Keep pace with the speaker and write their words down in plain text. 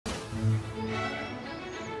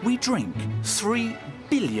We drink 3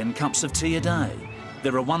 billion cups of tea a day.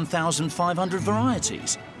 There are 1,500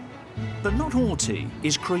 varieties. But not all tea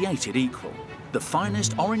is created equal. The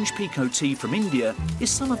finest orange pekoe tea from India is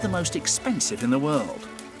some of the most expensive in the world,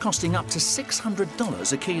 costing up to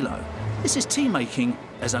 $600 a kilo. This is tea making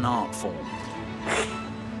as an art form.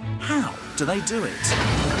 How do they do it?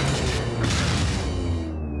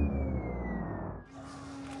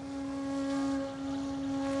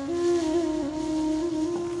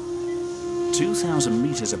 2,000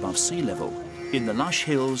 meters above sea level, in the lush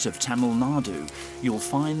hills of Tamil Nadu, you'll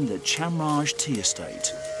find the Chamraj tea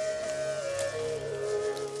estate.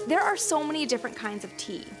 There are so many different kinds of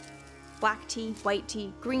tea. Black tea, white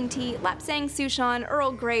tea, green tea, Lapsang Souchong,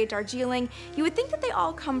 Earl Grey, Darjeeling. You would think that they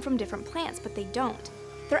all come from different plants, but they don't.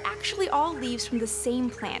 They're actually all leaves from the same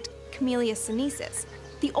plant, Camellia sinensis.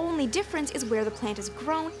 The only difference is where the plant is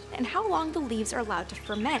grown and how long the leaves are allowed to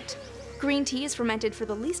ferment. Green tea is fermented for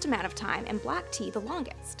the least amount of time and black tea the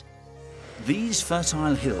longest. These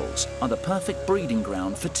fertile hills are the perfect breeding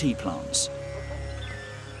ground for tea plants.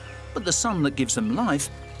 But the sun that gives them life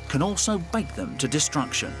can also bake them to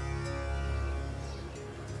destruction.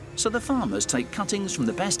 So the farmers take cuttings from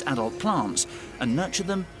the best adult plants and nurture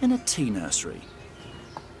them in a tea nursery.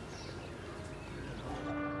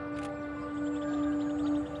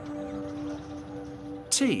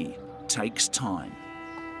 Tea takes time.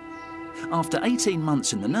 After 18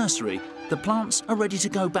 months in the nursery, the plants are ready to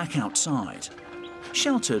go back outside,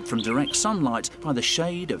 sheltered from direct sunlight by the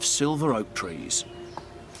shade of silver oak trees.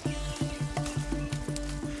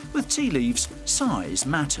 With tea leaves, size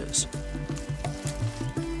matters.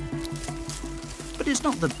 But it's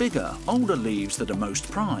not the bigger, older leaves that are most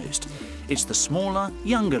prized. It's the smaller,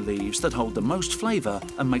 younger leaves that hold the most flavour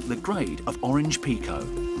and make the grade of orange pekoe.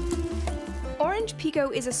 Orange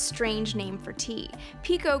pekoe is a strange name for tea.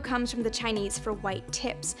 Pekoe comes from the Chinese for white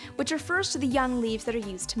tips, which refers to the young leaves that are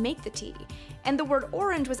used to make the tea. And the word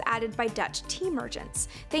orange was added by Dutch tea merchants.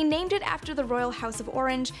 They named it after the royal house of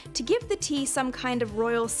Orange to give the tea some kind of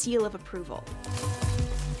royal seal of approval.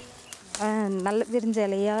 நல்ல விரிஞ்ச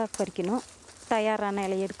இலையா பறிக்கணும், தயாரான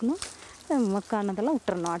இலையை எடுக்கணும், மக்கானதெல்லாம்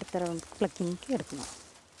விட்டுறணும், அடுத்த pluckingக்கு எடுக்கணும்.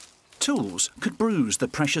 Tools could bruise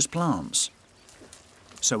the precious plants.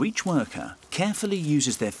 So each worker carefully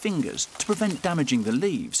uses their fingers to prevent damaging the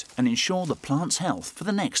leaves and ensure the plant's health for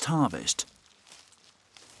the next harvest.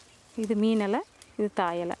 இது மீன் இலை, இது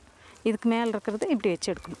தாய் இலை. இதுக்கு மேல இருக்குறது இப்படி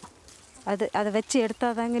வெச்சு எடுக்கணும். அதை வெச்சு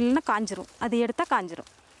எடுத்தாதாங்க இல்லனா காஞ்சிரும். அது எடுத்தா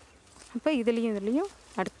காஞ்சிரும். அப்ப இதுலயும்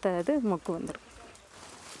அடுத்தது மொக்கு வந்துரும்.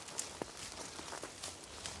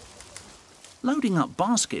 Loading up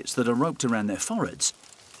baskets that are roped around their foreheads,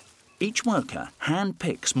 each worker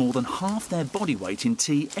hand-picks more than half their body weight in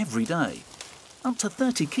tea every day, up to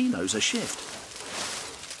 30 kilos a shift,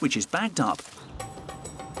 which is bagged up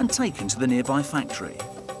and taken to the nearby factory.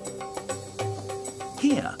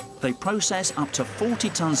 Here, they process up to 40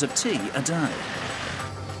 tons of tea a day.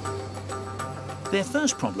 Their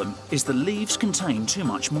first problem is the leaves contain too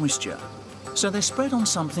much moisture, so they're spread on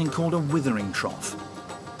something called a withering trough.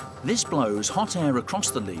 This blows hot air across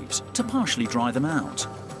the leaves to partially dry them out.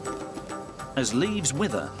 As leaves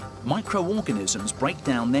wither, microorganisms break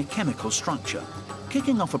down their chemical structure,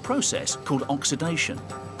 kicking off a process called oxidation,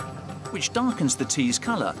 which darkens the tea's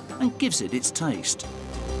colour and gives it its taste.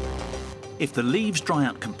 If the leaves dry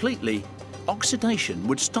out completely, oxidation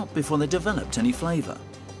would stop before they developed any flavour.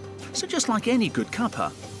 So just like any good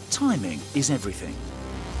cuppa, timing is everything.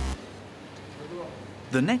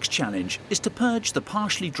 The next challenge is to purge the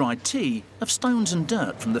partially dried tea of stones and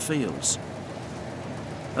dirt from the fields.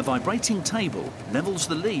 A vibrating table levels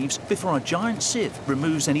the leaves before a giant sieve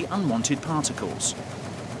removes any unwanted particles.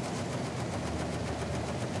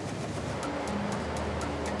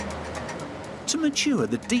 To mature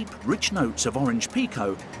the deep, rich notes of orange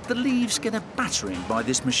pekoe, the leaves get a battering by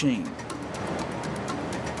this machine.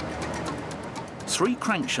 3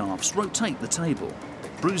 crankshafts rotate the table,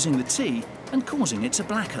 bruising the tea and causing it to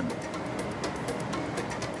blacken.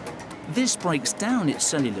 This breaks down its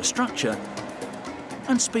cellular structure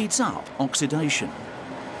and speeds up oxidation,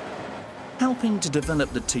 helping to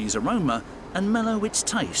develop the tea's aroma and mellow its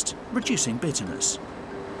taste, reducing bitterness.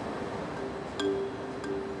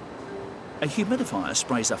 A humidifier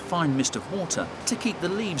sprays a fine mist of water to keep the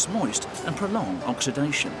leaves moist and prolong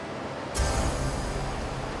oxidation.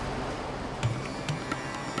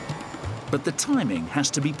 But the timing has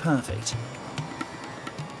to be perfect.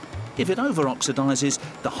 If it over-oxidizes,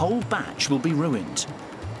 the whole batch will be ruined.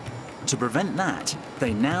 To prevent that,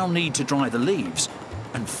 they now need to dry the leaves,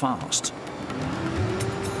 and fast.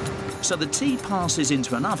 So the tea passes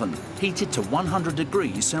into an oven heated to 100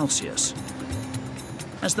 degrees Celsius.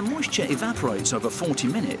 As the moisture evaporates over 40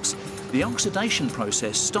 minutes, the oxidation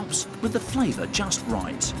process stops with the flavour just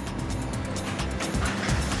right.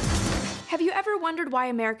 Have you ever wondered why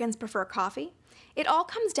Americans prefer coffee? It all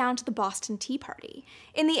comes down to the Boston Tea Party.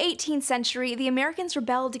 In the 18th century, the Americans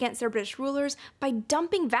rebelled against their British rulers by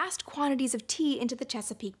dumping vast quantities of tea into the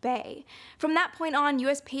Chesapeake Bay. From that point on,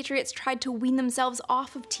 U.S. patriots tried to wean themselves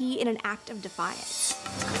off of tea in an act of defiance.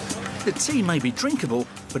 The tea may be drinkable,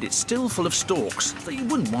 but it's still full of stalks that you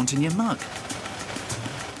wouldn't want in your mug.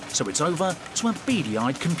 So it's over to a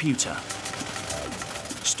beady-eyed computer.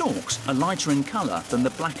 Stalks are lighter in colour than the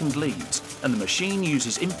blackened leaves, and the machine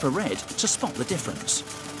uses infrared to spot the difference.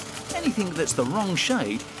 Anything that's the wrong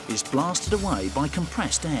shade is blasted away by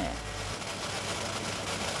compressed air.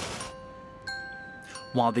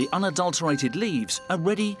 While the unadulterated leaves are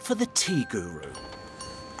ready for the tea guru.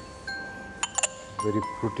 Very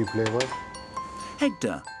fruity flavour.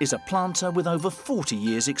 Hector is a planter with over 40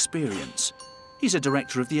 years' experience. He's a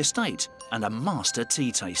director of the estate and a master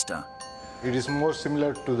tea taster. It is more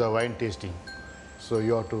similar to the wine tasting. So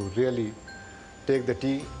you have to really take the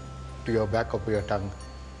tea to your back of your tongue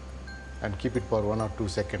and keep it for 1 or 2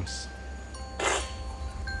 seconds.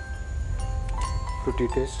 Fruity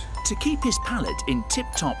taste. To keep his palate in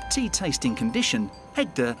tip-top tea-tasting condition,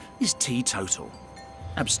 Hector is teetotal.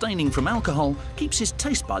 Abstaining from alcohol keeps his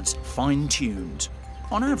taste buds fine-tuned.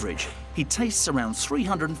 On average, he tastes around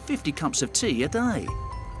 350 cups of tea a day.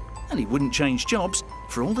 And he wouldn't change jobs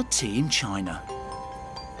for all the tea in China.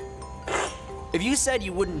 If you said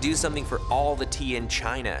you wouldn't do something for all the tea in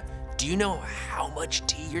China, do you know how much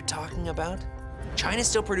tea you're talking about? China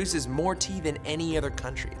still produces more tea than any other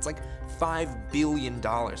country. It's like $5 billion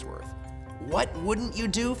worth. What wouldn't you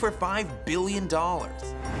do for $5 billion?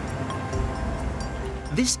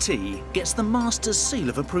 This tea gets the master's seal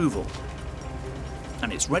of approval.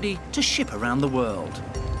 And it's ready to ship around the world.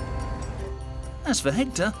 As for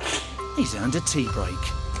Hector, he's earned a tea break.